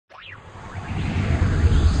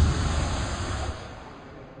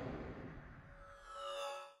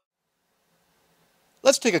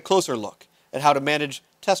let's take a closer look at how to manage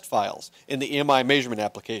test files in the EMI measurement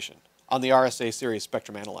application on the RSA series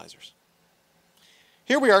spectrum analyzers.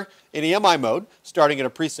 Here we are in EMI mode, starting at a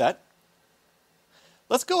preset.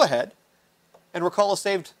 Let's go ahead and recall a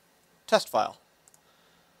saved test file.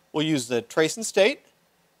 We'll use the trace and state.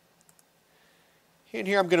 And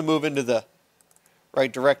here I'm going to move into the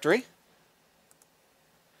right directory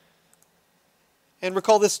and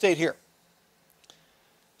recall this state here.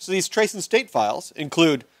 So these trace and state files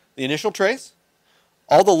include the initial trace,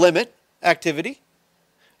 all the limit activity,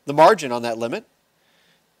 the margin on that limit,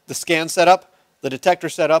 the scan setup, the detector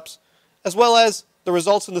setups, as well as the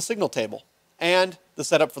results in the signal table and the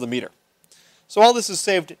setup for the meter. So all this is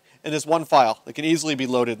saved in this one file that can easily be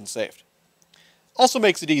loaded and saved. Also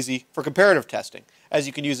makes it easy for comparative testing, as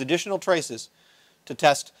you can use additional traces to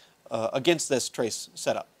test against this trace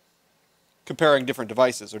setup, comparing different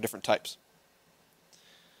devices or different types.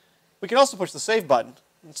 We can also push the save button,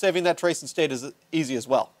 and saving that trace and state is easy as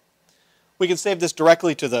well. We can save this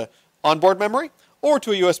directly to the onboard memory or to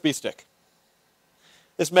a USB stick.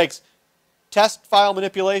 This makes test file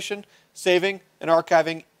manipulation, saving, and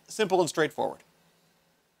archiving simple and straightforward.